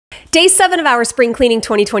Day 7 of our Spring Cleaning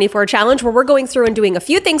 2024 challenge, where we're going through and doing a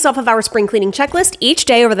few things off of our spring cleaning checklist each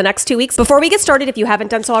day over the next 2 weeks. Before we get started, if you haven't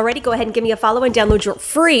done so already, go ahead and give me a follow and download your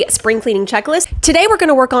free spring cleaning checklist. Today, we're going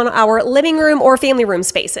to work on our living room or family room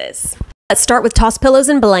spaces. Let's start with toss pillows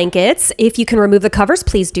and blankets. If you can remove the covers,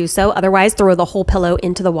 please do so. Otherwise, throw the whole pillow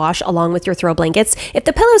into the wash along with your throw blankets. If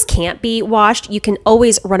the pillows can't be washed, you can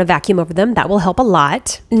always run a vacuum over them. That will help a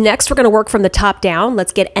lot. Next, we're going to work from the top down.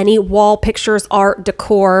 Let's get any wall pictures, art,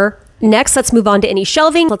 decor. Next, let's move on to any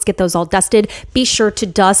shelving. Let's get those all dusted. Be sure to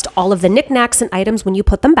dust all of the knickknacks and items when you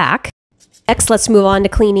put them back. Next, let's move on to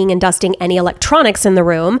cleaning and dusting any electronics in the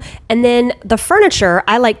room. And then the furniture,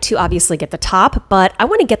 I like to obviously get the top, but I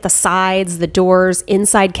want to get the sides, the doors,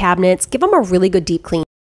 inside cabinets, give them a really good deep clean.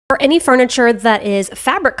 For any furniture that is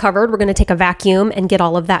fabric covered, we're going to take a vacuum and get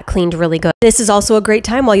all of that cleaned really good. This is also a great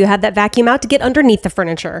time while you have that vacuum out to get underneath the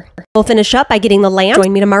furniture. We'll finish up by getting the lamp.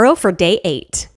 Join me tomorrow for day 8.